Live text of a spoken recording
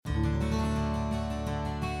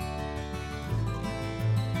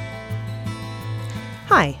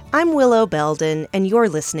Hi, I'm Willow Belden, and you're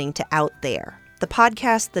listening to Out There, the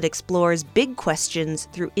podcast that explores big questions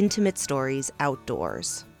through intimate stories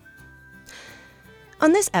outdoors.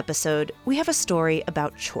 On this episode, we have a story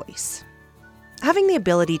about choice. Having the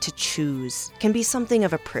ability to choose can be something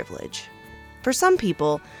of a privilege. For some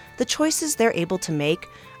people, the choices they're able to make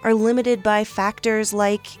are limited by factors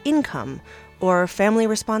like income, or family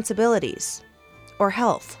responsibilities, or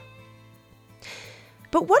health.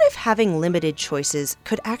 But what if having limited choices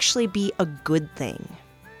could actually be a good thing?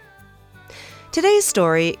 Today's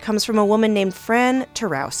story comes from a woman named Fran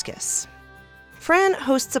Tarauskas. Fran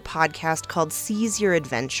hosts a podcast called Seize Your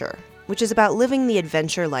Adventure, which is about living the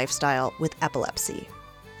adventure lifestyle with epilepsy.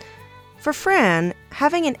 For Fran,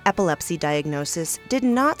 having an epilepsy diagnosis did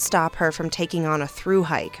not stop her from taking on a thru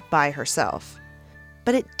hike by herself.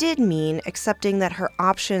 But it did mean accepting that her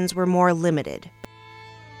options were more limited.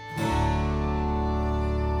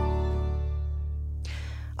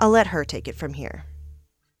 I'll let her take it from here.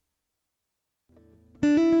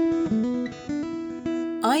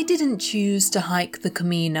 I didn't choose to hike the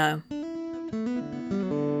Camino.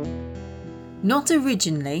 Not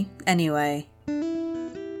originally, anyway.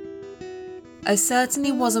 I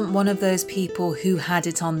certainly wasn't one of those people who had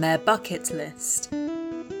it on their bucket list.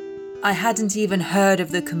 I hadn't even heard of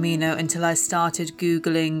the Camino until I started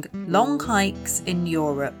Googling long hikes in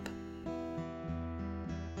Europe.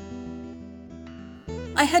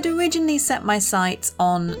 I had originally set my sights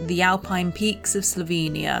on the Alpine peaks of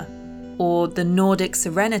Slovenia or the Nordic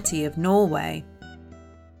serenity of Norway.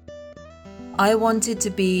 I wanted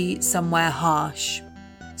to be somewhere harsh,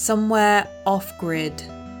 somewhere off-grid.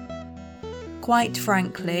 Quite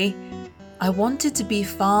frankly, I wanted to be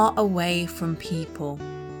far away from people.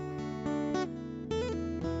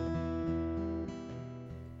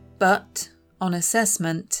 But, on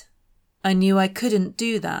assessment, I knew I couldn't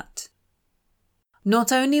do that.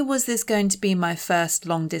 Not only was this going to be my first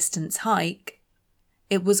long-distance hike,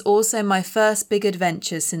 it was also my first big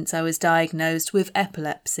adventure since I was diagnosed with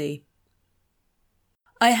epilepsy.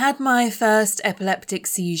 I had my first epileptic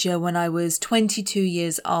seizure when I was 22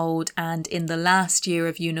 years old and in the last year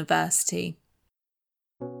of university.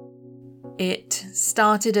 It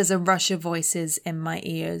started as a rush of voices in my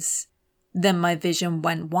ears. Then my vision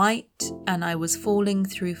went white and I was falling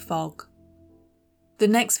through fog. The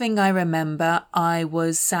next thing I remember, I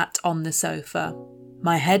was sat on the sofa.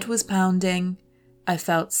 My head was pounding, I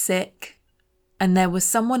felt sick, and there was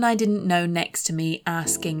someone I didn't know next to me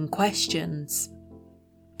asking questions.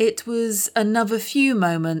 It was another few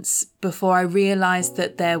moments before I realised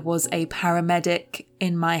that there was a paramedic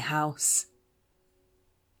in my house.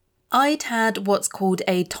 I'd had what's called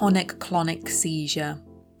a tonic-clonic seizure,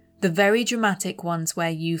 the very dramatic ones where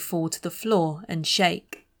you fall to the floor and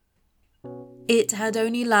shake. It had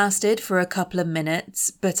only lasted for a couple of minutes,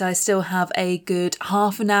 but I still have a good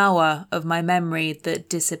half an hour of my memory that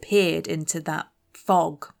disappeared into that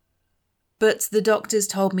fog. But the doctors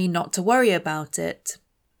told me not to worry about it.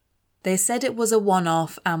 They said it was a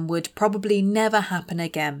one-off and would probably never happen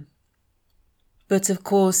again. But of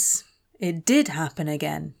course, it did happen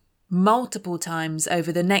again, multiple times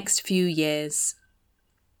over the next few years.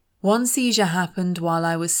 One seizure happened while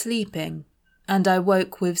I was sleeping, and I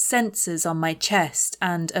woke with sensors on my chest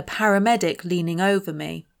and a paramedic leaning over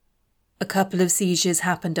me. A couple of seizures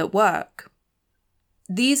happened at work.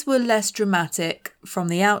 These were less dramatic from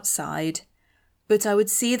the outside, but I would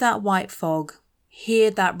see that white fog, hear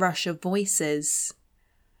that rush of voices.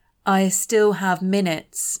 I still have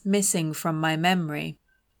minutes missing from my memory.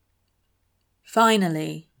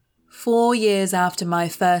 Finally, 4 years after my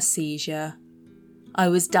first seizure, I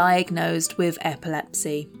was diagnosed with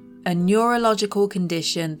epilepsy, a neurological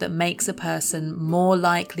condition that makes a person more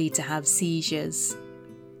likely to have seizures.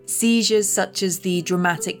 Seizures such as the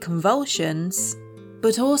dramatic convulsions,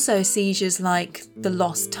 but also seizures like the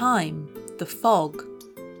lost time, the fog,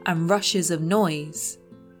 and rushes of noise.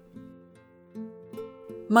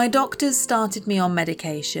 My doctors started me on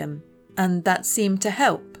medication, and that seemed to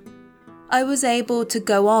help. I was able to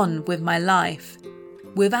go on with my life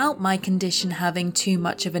without my condition having too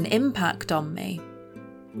much of an impact on me.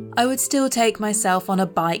 I would still take myself on a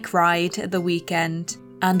bike ride at the weekend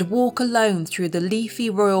and walk alone through the leafy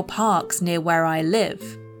royal parks near where I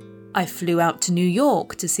live. I flew out to New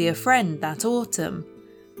York to see a friend that autumn,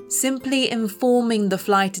 simply informing the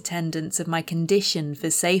flight attendants of my condition for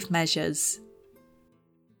safe measures.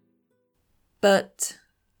 But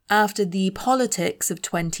after the politics of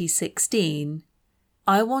 2016,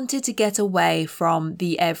 I wanted to get away from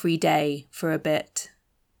the everyday for a bit.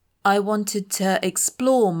 I wanted to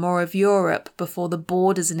explore more of Europe before the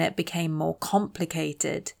borders in it became more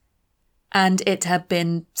complicated. and it had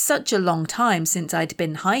been such a long time since I'd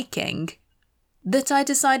been hiking that I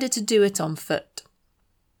decided to do it on foot.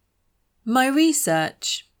 My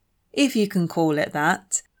research, if you can call it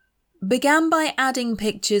that, began by adding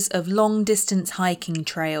pictures of long-distance hiking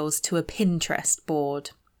trails to a Pinterest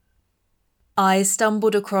board. I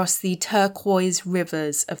stumbled across the turquoise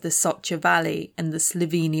rivers of the Socha Valley in the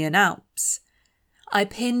Slovenian Alps. I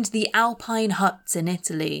pinned the alpine huts in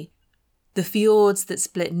Italy, the fjords that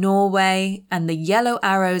split Norway, and the yellow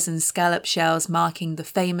arrows and scallop shells marking the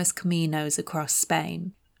famous Caminos across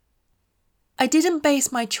Spain. I didn't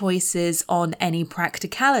base my choices on any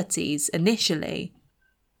practicalities initially.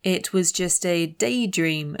 It was just a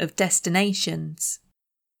daydream of destinations.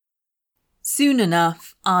 Soon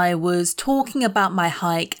enough, I was talking about my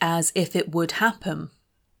hike as if it would happen.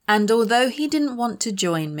 And although he didn't want to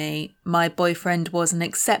join me, my boyfriend was an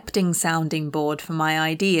accepting sounding board for my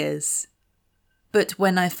ideas. But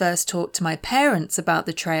when I first talked to my parents about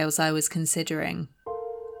the trails I was considering,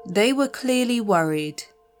 they were clearly worried.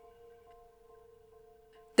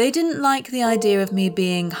 They didn't like the idea of me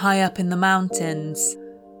being high up in the mountains,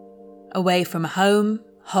 away from home,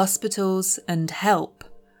 hospitals, and help.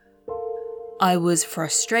 I was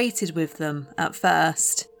frustrated with them at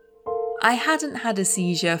first. I hadn't had a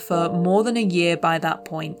seizure for more than a year by that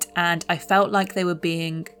point, and I felt like they were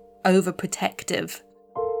being overprotective.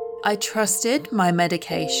 I trusted my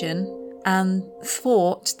medication and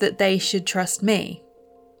thought that they should trust me.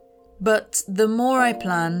 But the more I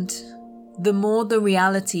planned, the more the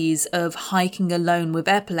realities of hiking alone with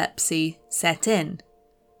epilepsy set in.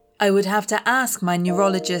 I would have to ask my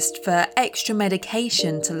neurologist for extra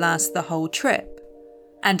medication to last the whole trip,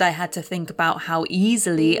 and I had to think about how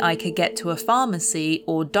easily I could get to a pharmacy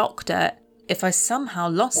or doctor if I somehow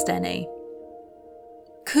lost any.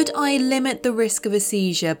 Could I limit the risk of a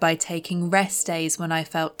seizure by taking rest days when I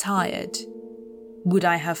felt tired? Would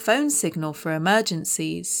I have phone signal for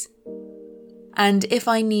emergencies? And if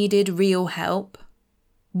I needed real help,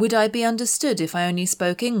 would I be understood if I only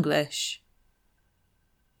spoke English?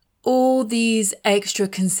 All these extra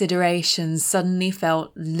considerations suddenly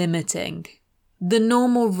felt limiting. The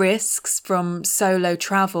normal risks from solo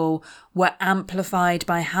travel were amplified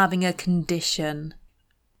by having a condition.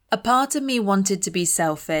 A part of me wanted to be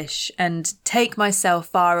selfish and take myself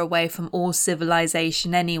far away from all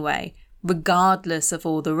civilization anyway, regardless of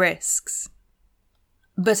all the risks.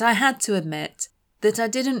 But I had to admit that I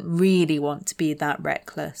didn't really want to be that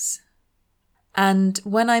reckless. And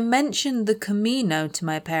when I mentioned the Camino to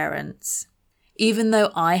my parents, even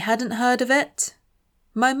though I hadn't heard of it,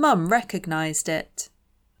 my mum recognised it.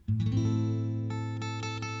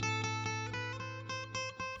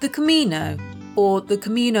 The Camino, or the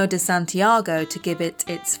Camino de Santiago to give it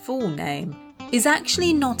its full name, is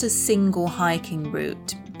actually not a single hiking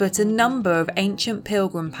route, but a number of ancient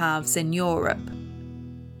pilgrim paths in Europe.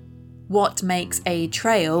 What makes a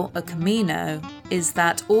trail a Camino is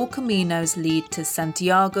that all Caminos lead to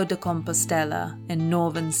Santiago de Compostela in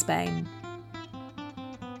northern Spain.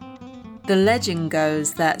 The legend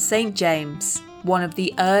goes that St. James, one of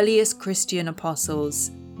the earliest Christian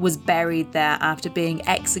apostles, was buried there after being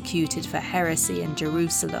executed for heresy in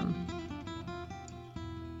Jerusalem.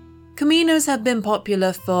 Caminos have been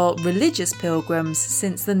popular for religious pilgrims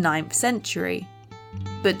since the 9th century,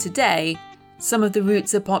 but today, some of the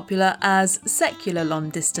routes are popular as secular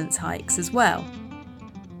long-distance hikes as well.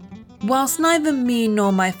 Whilst neither me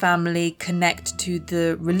nor my family connect to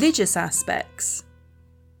the religious aspects,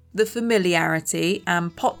 the familiarity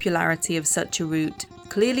and popularity of such a route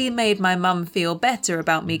clearly made my mum feel better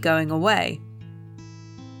about me going away.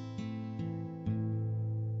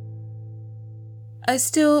 I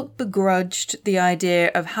still begrudged the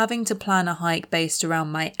idea of having to plan a hike based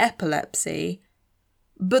around my epilepsy,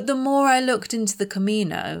 but the more I looked into the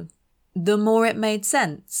Camino, the more it made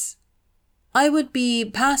sense. I would be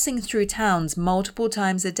passing through towns multiple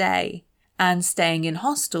times a day and staying in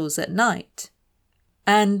hostels at night.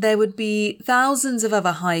 And there would be thousands of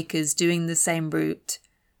other hikers doing the same route,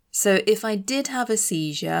 so if I did have a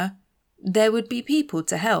seizure, there would be people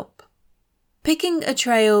to help. Picking a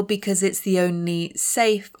trail because it's the only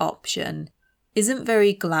safe option isn't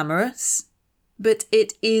very glamorous, but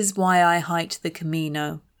it is why I hiked the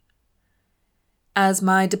Camino. As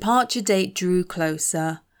my departure date drew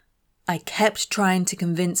closer, I kept trying to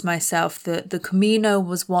convince myself that the Camino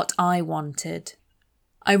was what I wanted.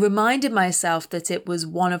 I reminded myself that it was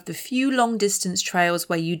one of the few long-distance trails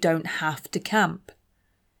where you don't have to camp.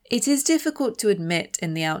 It is difficult to admit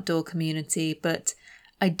in the outdoor community, but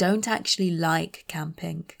I don't actually like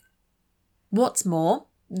camping. What's more,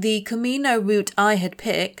 the Camino route I had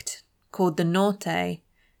picked, called the Norte,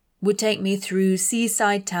 would take me through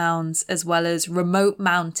seaside towns as well as remote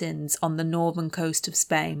mountains on the northern coast of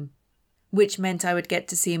Spain, which meant I would get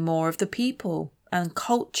to see more of the people and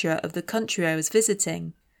culture of the country I was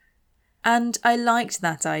visiting. And I liked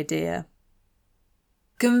that idea.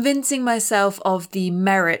 Convincing myself of the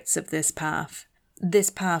merits of this path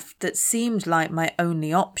that seemed like my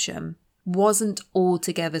only option, wasn't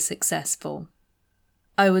altogether successful.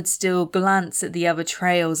 I would still glance at the other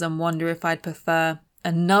trails and wonder if I'd prefer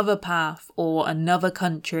another path or another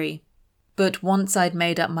country. But once I'd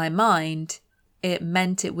made up my mind, it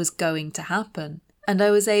meant it was going to happen, and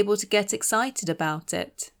I was able to get excited about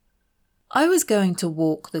it. I was going to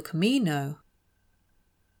walk the Camino.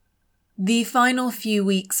 The final few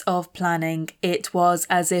weeks of planning, it was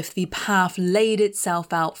as if the path laid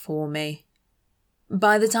itself out for me.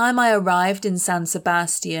 By the time I arrived in San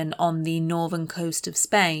Sebastian on the northern coast of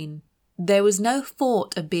Spain, there was no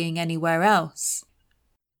thought of being anywhere else.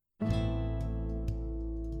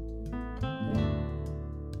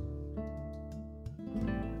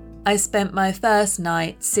 I spent my first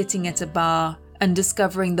night sitting at a bar and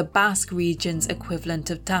discovering the Basque region's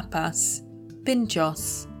equivalent of tapas,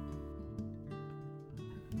 pinchos.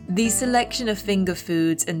 The selection of finger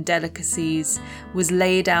foods and delicacies was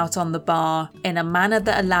laid out on the bar in a manner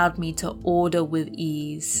that allowed me to order with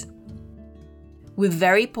ease. With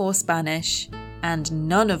very poor Spanish and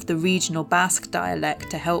none of the regional Basque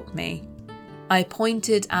dialect to help me, I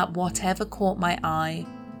pointed at whatever caught my eye,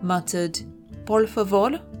 muttered, "Por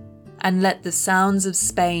favor?" and let the sounds of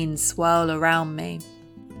Spain swirl around me.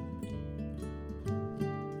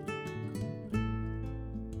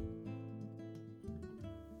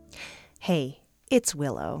 Hey, it's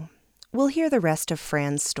Willow. We'll hear the rest of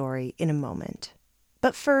Fran's story in a moment.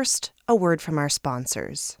 But first, a word from our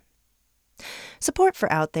sponsors. Support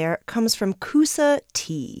for Out There comes from Koosa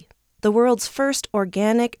Tea, the world's first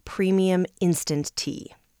organic premium instant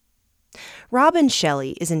tea. Robin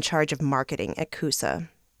Shelley is in charge of marketing at Koosa.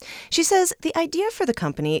 She says the idea for the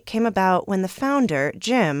company came about when the founder,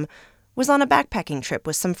 Jim, was on a backpacking trip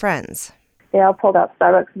with some friends. They all pulled out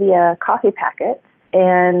Starbucks via coffee packets,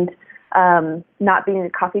 and not being a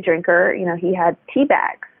coffee drinker, he had tea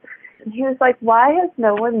bags. And he was like, why has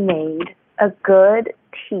no one made a good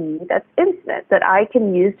tea that's instant that I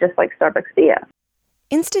can use just like Starbucks via?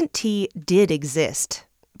 Instant tea did exist,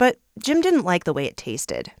 but Jim didn't like the way it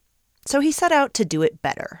tasted. So he set out to do it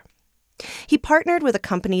better. He partnered with a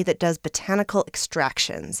company that does botanical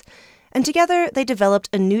extractions, and together they developed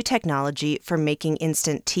a new technology for making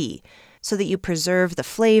instant tea so that you preserve the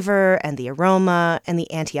flavor and the aroma and the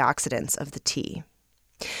antioxidants of the tea.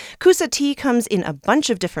 Koosa tea comes in a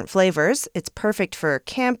bunch of different flavors. It's perfect for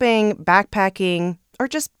camping, backpacking, or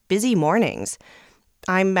just busy mornings.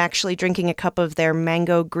 I'm actually drinking a cup of their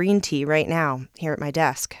mango green tea right now here at my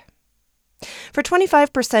desk. For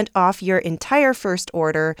 25% off your entire first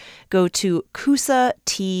order, go to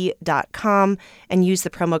koosatea.com and use the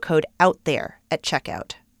promo code OUTTHERE at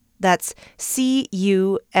checkout. That's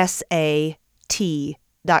CUSAT.com,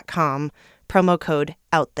 promo code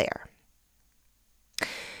OUTTHERE.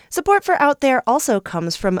 Support for Out There also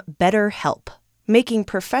comes from BetterHelp, making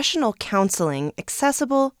professional counseling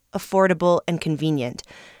accessible, affordable, and convenient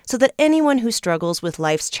so that anyone who struggles with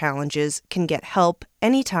life's challenges can get help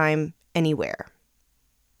anytime, anywhere.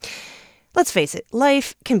 Let's face it,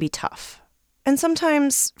 life can be tough, and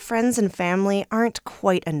sometimes friends and family aren't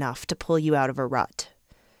quite enough to pull you out of a rut.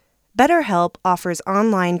 BetterHelp offers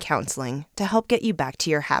online counseling to help get you back to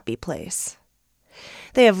your happy place.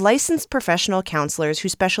 They have licensed professional counselors who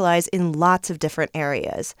specialize in lots of different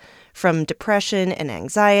areas, from depression and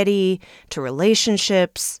anxiety, to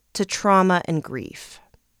relationships, to trauma and grief.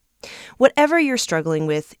 Whatever you're struggling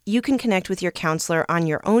with, you can connect with your counselor on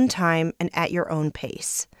your own time and at your own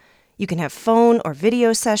pace. You can have phone or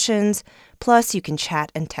video sessions, plus you can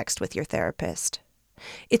chat and text with your therapist.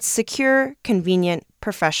 It's secure, convenient,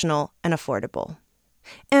 professional, and affordable.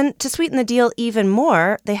 And to sweeten the deal even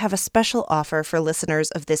more, they have a special offer for listeners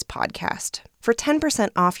of this podcast. For 10%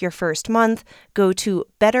 off your first month, go to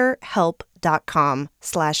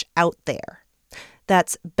betterhelp.com/outthere.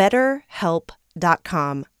 That's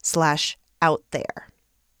betterhelp.com/outthere.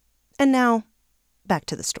 And now, back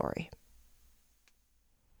to the story.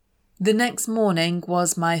 The next morning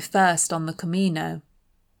was my first on the Camino.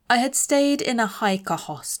 I had stayed in a hiker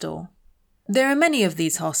hostel. There are many of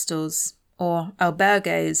these hostels, or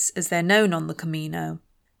albergues as they're known on the Camino,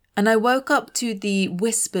 and I woke up to the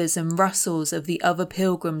whispers and rustles of the other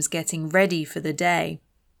pilgrims getting ready for the day.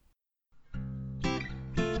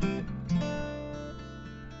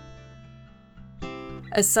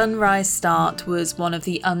 A sunrise start was one of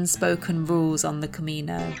the unspoken rules on the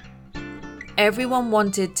Camino. Everyone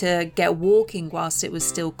wanted to get walking whilst it was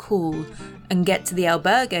still cool and get to the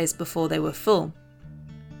albergues before they were full.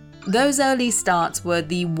 Those early starts were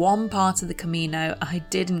the one part of the Camino I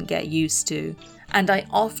didn't get used to, and I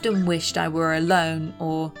often wished I were alone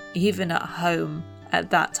or even at home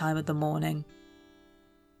at that time of the morning.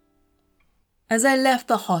 As I left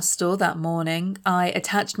the hostel that morning, I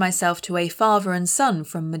attached myself to a father and son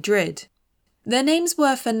from Madrid. Their names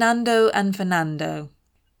were Fernando and Fernando,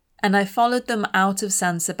 and I followed them out of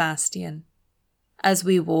San Sebastian. As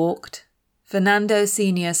we walked, Fernando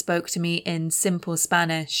Sr. spoke to me in simple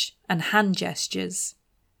Spanish and hand gestures.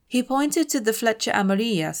 He pointed to the flecha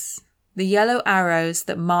amarillas, the yellow arrows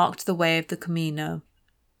that marked the way of the Camino.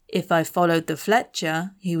 If I followed the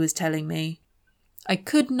flecha, he was telling me, I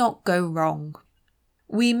could not go wrong.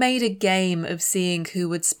 We made a game of seeing who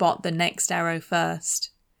would spot the next arrow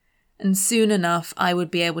first, and soon enough I would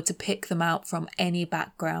be able to pick them out from any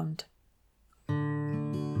background.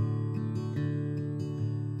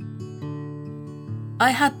 I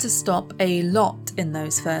had to stop a lot in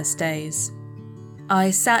those first days. I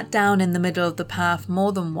sat down in the middle of the path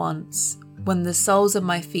more than once when the soles of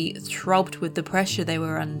my feet throbbed with the pressure they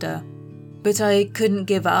were under. But I couldn't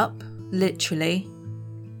give up, literally.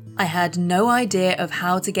 I had no idea of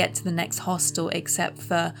how to get to the next hostel except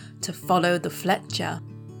for to follow the flecha.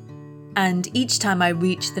 And each time I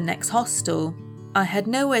reached the next hostel, I had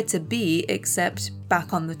nowhere to be except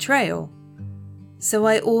back on the trail. So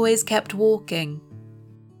I always kept walking.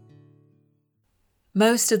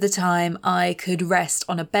 Most of the time, I could rest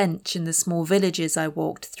on a bench in the small villages I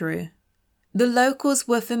walked through. The locals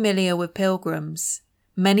were familiar with pilgrims.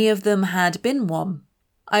 Many of them had been one.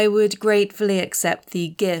 I would gratefully accept the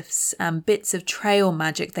gifts and bits of trail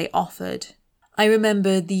magic they offered. I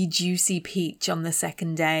remember the juicy peach on the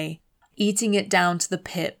second day, eating it down to the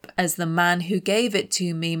pip as the man who gave it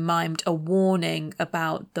to me mimed a warning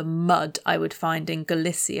about the mud I would find in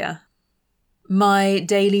Galicia. My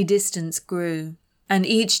daily distance grew, and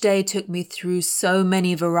each day took me through so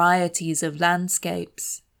many varieties of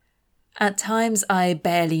landscapes. At times I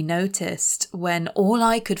barely noticed when all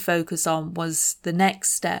I could focus on was the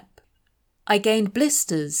next step. I gained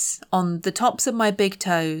blisters on the tops of my big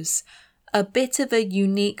toes, a bit of a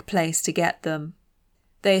unique place to get them.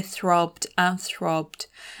 They throbbed and throbbed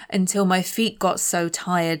until my feet got so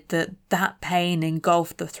tired that pain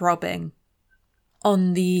engulfed the throbbing.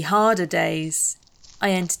 On the harder days,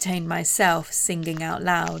 I entertained myself singing out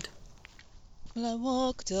loud. Well, I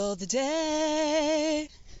walked all the day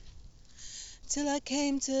till I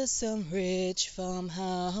came to some rich farmhouse,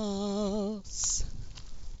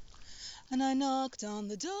 and I knocked on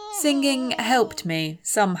the door. Singing helped me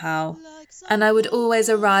somehow, and I would always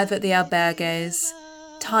arrive at the albergues,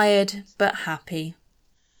 tired but happy.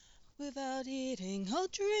 Without eating or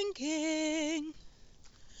drinking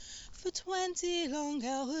for 20 long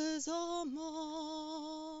hours or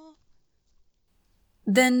more.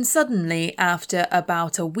 Then suddenly, after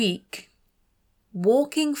about a week,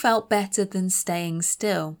 walking felt better than staying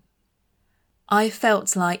still. I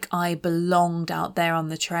felt like I belonged out there on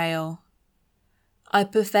the trail. I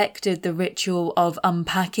perfected the ritual of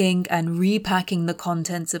unpacking and repacking the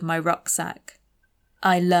contents of my rucksack.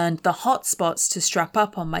 I learned the hot spots to strap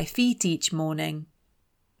up on my feet each morning.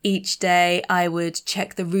 Each day I would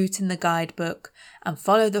check the route in the guidebook and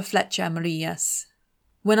follow the flecha amarillas.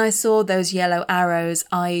 When I saw those yellow arrows,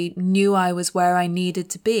 I knew I was where I needed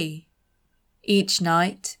to be. Each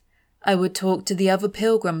night, I would talk to the other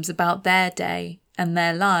pilgrims about their day and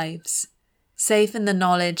their lives, safe in the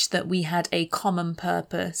knowledge that we had a common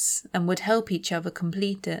purpose and would help each other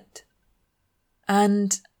complete it.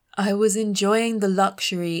 And I was enjoying the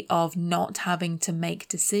luxury of not having to make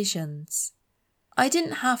decisions. I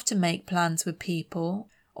didn't have to make plans with people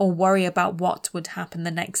or worry about what would happen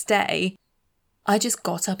the next day. I just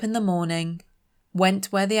got up in the morning, went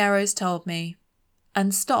where the arrows told me,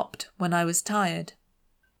 and stopped when I was tired.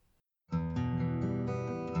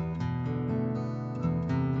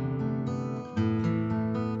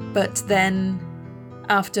 But then,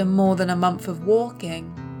 after more than a month of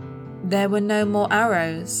walking, there were no more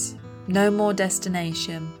arrows, no more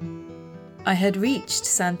destination. I had reached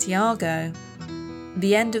Santiago,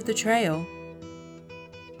 the end of the trail.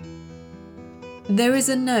 There is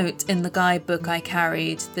a note in the guidebook I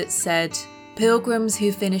carried that said, pilgrims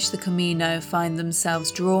who finish the Camino find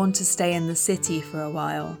themselves drawn to stay in the city for a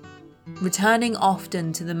while, returning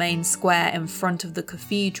often to the main square in front of the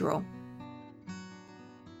cathedral.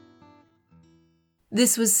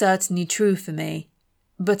 This was certainly true for me,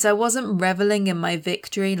 but I wasn't reveling in my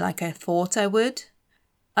victory like I thought I would.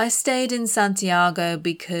 I stayed in Santiago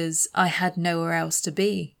because I had nowhere else to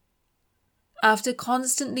be. After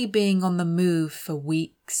constantly being on the move for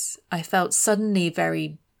weeks, I felt suddenly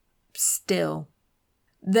very still.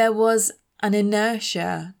 There was an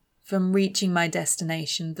inertia from reaching my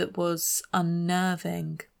destination that was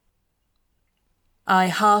unnerving. I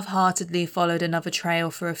half-heartedly followed another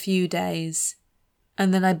trail for a few days,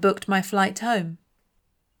 and then I booked my flight home.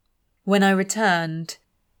 When I returned,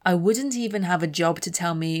 I wouldn't even have a job to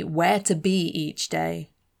tell me where to be each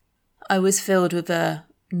day. I was filled with a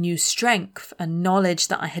new strength and knowledge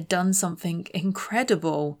that I had done something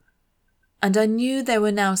incredible. And I knew there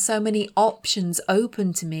were now so many options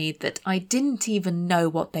open to me that I didn't even know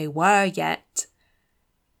what they were yet.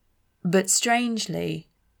 But strangely,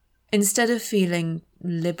 instead of feeling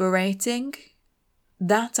liberating,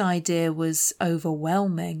 that idea was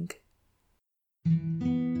overwhelming.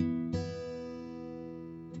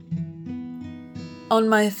 On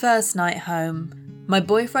my first night home, my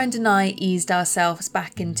boyfriend and I eased ourselves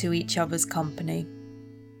back into each other's company.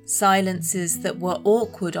 Silences that were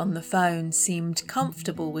awkward on the phone seemed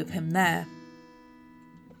comfortable with him there.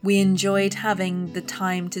 We enjoyed having the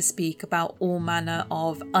time to speak about all manner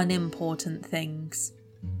of unimportant things.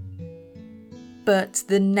 But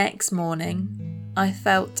the next morning, I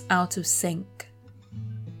felt out of sync.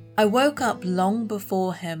 I woke up long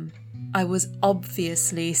before him. I was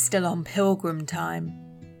obviously still on pilgrim time.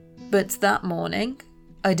 But that morning,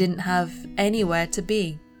 I didn't have anywhere to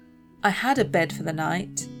be. I had a bed for the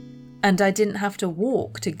night, and I didn't have to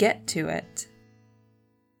walk to get to it.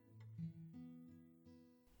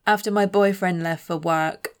 After my boyfriend left for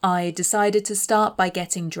work, I decided to start by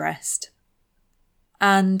getting dressed.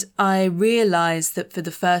 And I realised that for the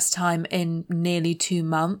first time in nearly 2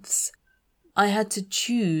 months, I had to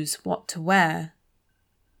choose what to wear.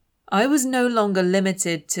 I was no longer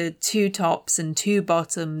limited to 2 tops and 2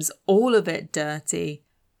 bottoms, all of it dirty.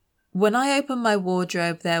 When I opened my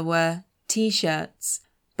wardrobe, there were t-shirts,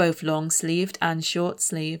 both long-sleeved and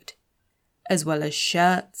short-sleeved, as well as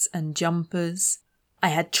shirts and jumpers. I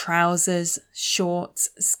had trousers, shorts,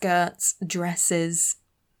 skirts, dresses.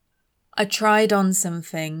 I tried on some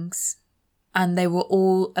things, and they were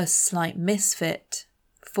all a slight misfit,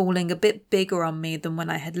 falling a bit bigger on me than when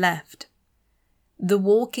I had left. The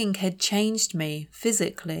walking had changed me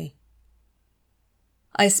physically.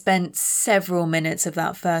 I spent several minutes of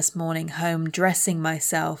that first morning home dressing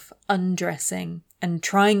myself, undressing, and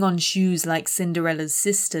trying on shoes like Cinderella's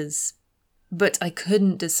sisters, but I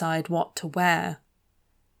couldn't decide what to wear.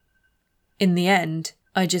 In the end,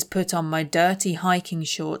 I just put on my dirty hiking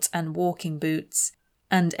shorts and walking boots,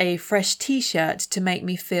 and a fresh t-shirt to make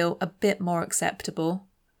me feel a bit more acceptable.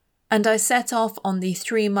 And I set off on the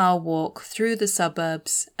 3-mile walk through the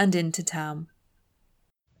suburbs and into town.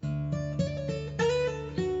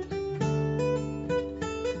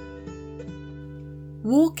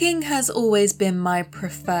 Walking has always been my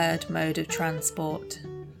preferred mode of transport.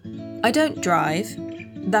 I don't drive.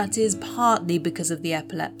 That is partly because of the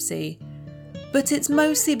epilepsy, but it's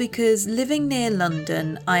mostly because living near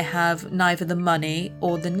London, I have neither the money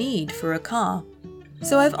or the need for a car.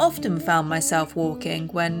 So I've often found myself walking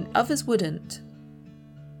when others wouldn't.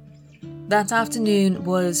 That afternoon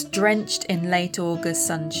was drenched in late August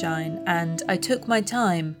sunshine, and I took my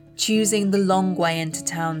time, choosing the long way into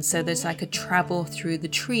town so that I could travel through the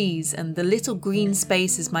trees and the little green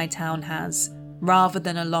spaces my town has, rather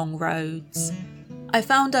than along roads. I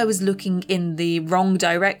found I was looking in the wrong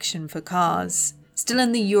direction for cars, still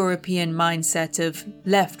in the European mindset of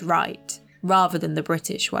left-right, rather than the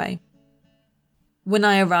British way. When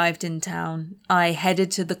I arrived in town, I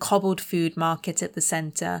headed to the cobbled food market at the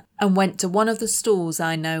centre and went to one of the stalls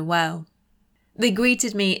I know well. They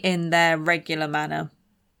greeted me in their regular manner.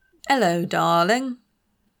 "Hello, darling."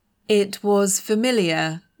 It was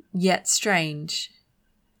familiar, yet strange.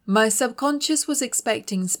 My subconscious was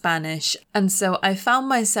expecting Spanish, and so I found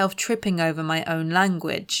myself tripping over my own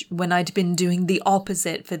language when I'd been doing the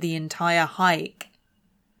opposite for the entire hike.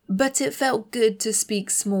 But it felt good to speak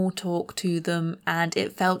small talk to them, and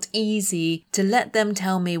it felt easy to let them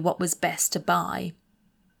tell me what was best to buy.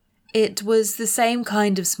 It was the same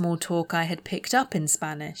kind of small talk I had picked up in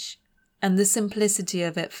Spanish, and the simplicity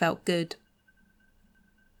of it felt good.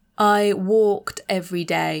 I walked every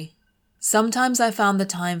day. Sometimes I found the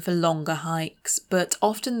time for longer hikes, but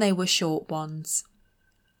often they were short ones.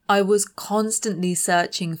 I was constantly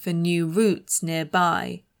searching for new routes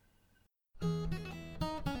nearby.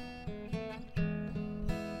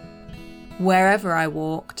 Wherever I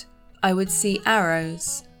walked, I would see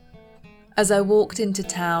arrows. As I walked into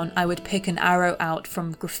town, I would pick an arrow out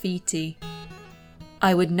from graffiti.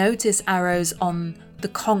 I would notice arrows on the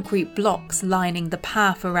concrete blocks lining the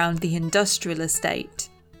path around the industrial estate.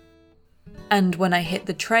 And when I hit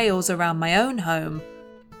the trails around my own home,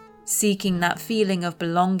 seeking that feeling of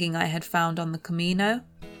belonging I had found on the Camino,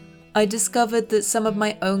 I discovered that some of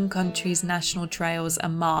my own country's national trails are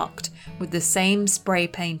marked with the same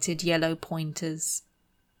spray-painted yellow pointers.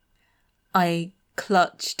 I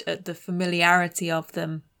clutched at the familiarity of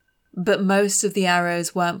them, but most of the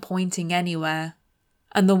arrows weren't pointing anywhere,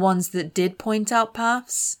 and the ones that did point out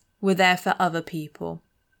paths were there for other people.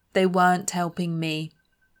 They weren't helping me.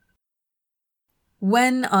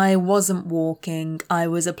 When I wasn't walking, I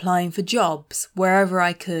was applying for jobs wherever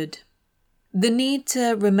I could. The need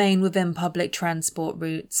to remain within public transport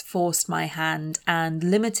routes forced my hand and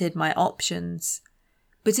limited my options,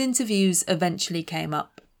 but interviews eventually came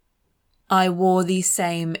up. I wore the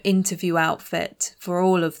same interview outfit for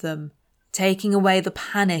all of them, taking away the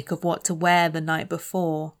panic of what to wear the night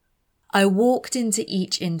before. I walked into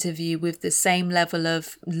each interview with the same level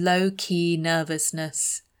of low-key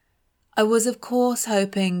nervousness. I was of course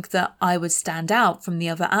hoping that I would stand out from the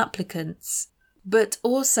other applicants, but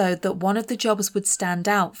also that one of the jobs would stand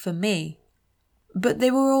out for me. But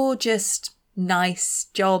they were all just nice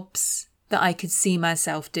jobs that I could see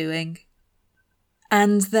myself doing.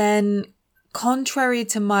 And then, contrary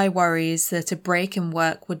to my worries that a break in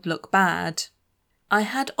work would look bad, I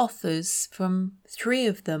had offers from 3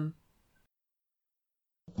 of them.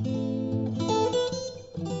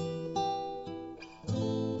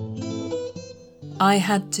 I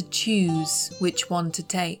had to choose which one to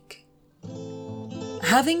take.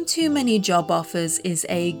 Having too many job offers is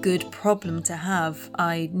a good problem to have,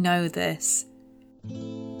 I know this.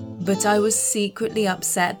 But I was secretly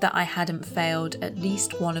upset that I hadn't failed at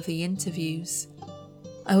least one of the interviews.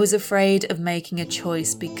 I was afraid of making a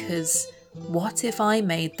choice because what if I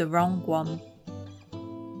made the wrong one?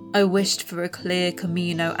 I wished for a clear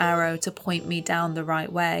Camino arrow to point me down the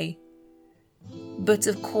right way. But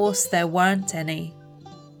of course there weren't any.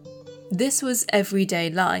 This was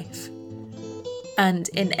everyday life. And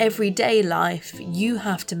in everyday life, you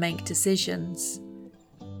have to make decisions.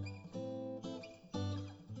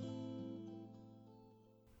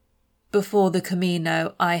 Before the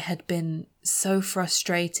Camino, I had been so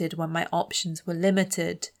frustrated when my options were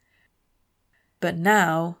limited. But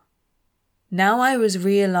now I was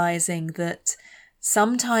realizing that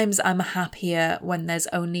sometimes I'm happier when there's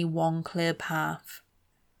only one clear path.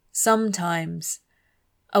 Sometimes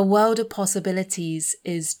a world of possibilities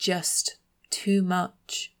is just too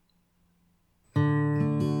much.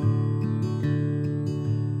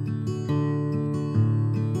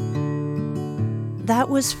 That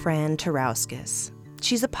was Fran Tarauskas.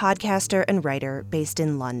 She's a podcaster and writer based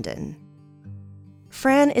in London.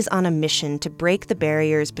 Fran is on a mission to break the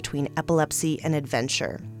barriers between epilepsy and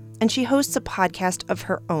adventure, and she hosts a podcast of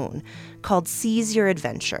her own called Seize Your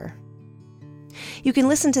Adventure. You can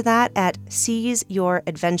listen to that at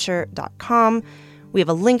seizeyouradventure.com. We have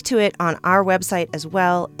a link to it on our website as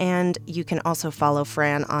well, and you can also follow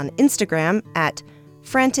Fran on Instagram at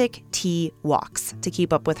FranticTWalks to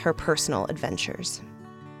keep up with her personal adventures.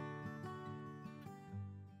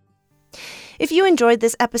 If you enjoyed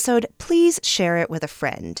this episode, please share it with a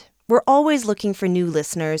friend. We're always looking for new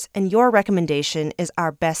listeners, and your recommendation is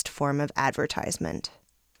our best form of advertisement.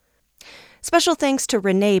 Special thanks to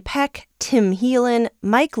Renee Peck, Tim Heelan,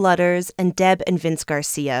 Mike Lutters, and Deb and Vince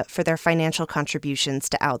Garcia for their financial contributions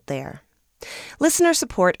to Out There. Listener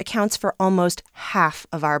support accounts for almost half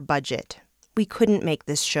of our budget. We couldn't make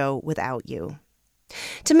this show without you.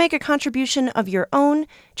 To make a contribution of your own,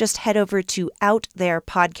 just head over to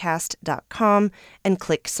outtherepodcast.com and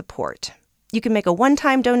click support. You can make a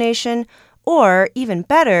one-time donation, or even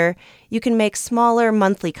better, you can make smaller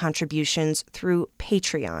monthly contributions through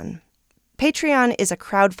Patreon. Patreon is a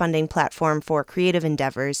crowdfunding platform for creative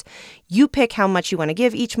endeavors. You pick how much you want to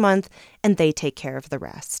give each month, and they take care of the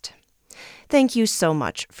rest. Thank you so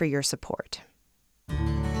much for your support.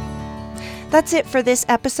 That's it for this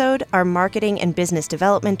episode. Our marketing and business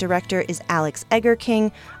development director is Alex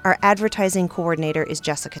Eggerking. Our advertising coordinator is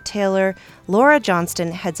Jessica Taylor. Laura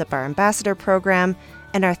Johnston heads up our ambassador program,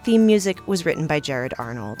 and our theme music was written by Jared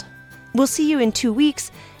Arnold. We'll see you in 2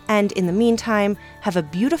 weeks, and in the meantime, have a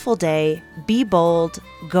beautiful day, be bold,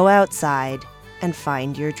 go outside, and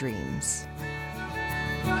find your dreams.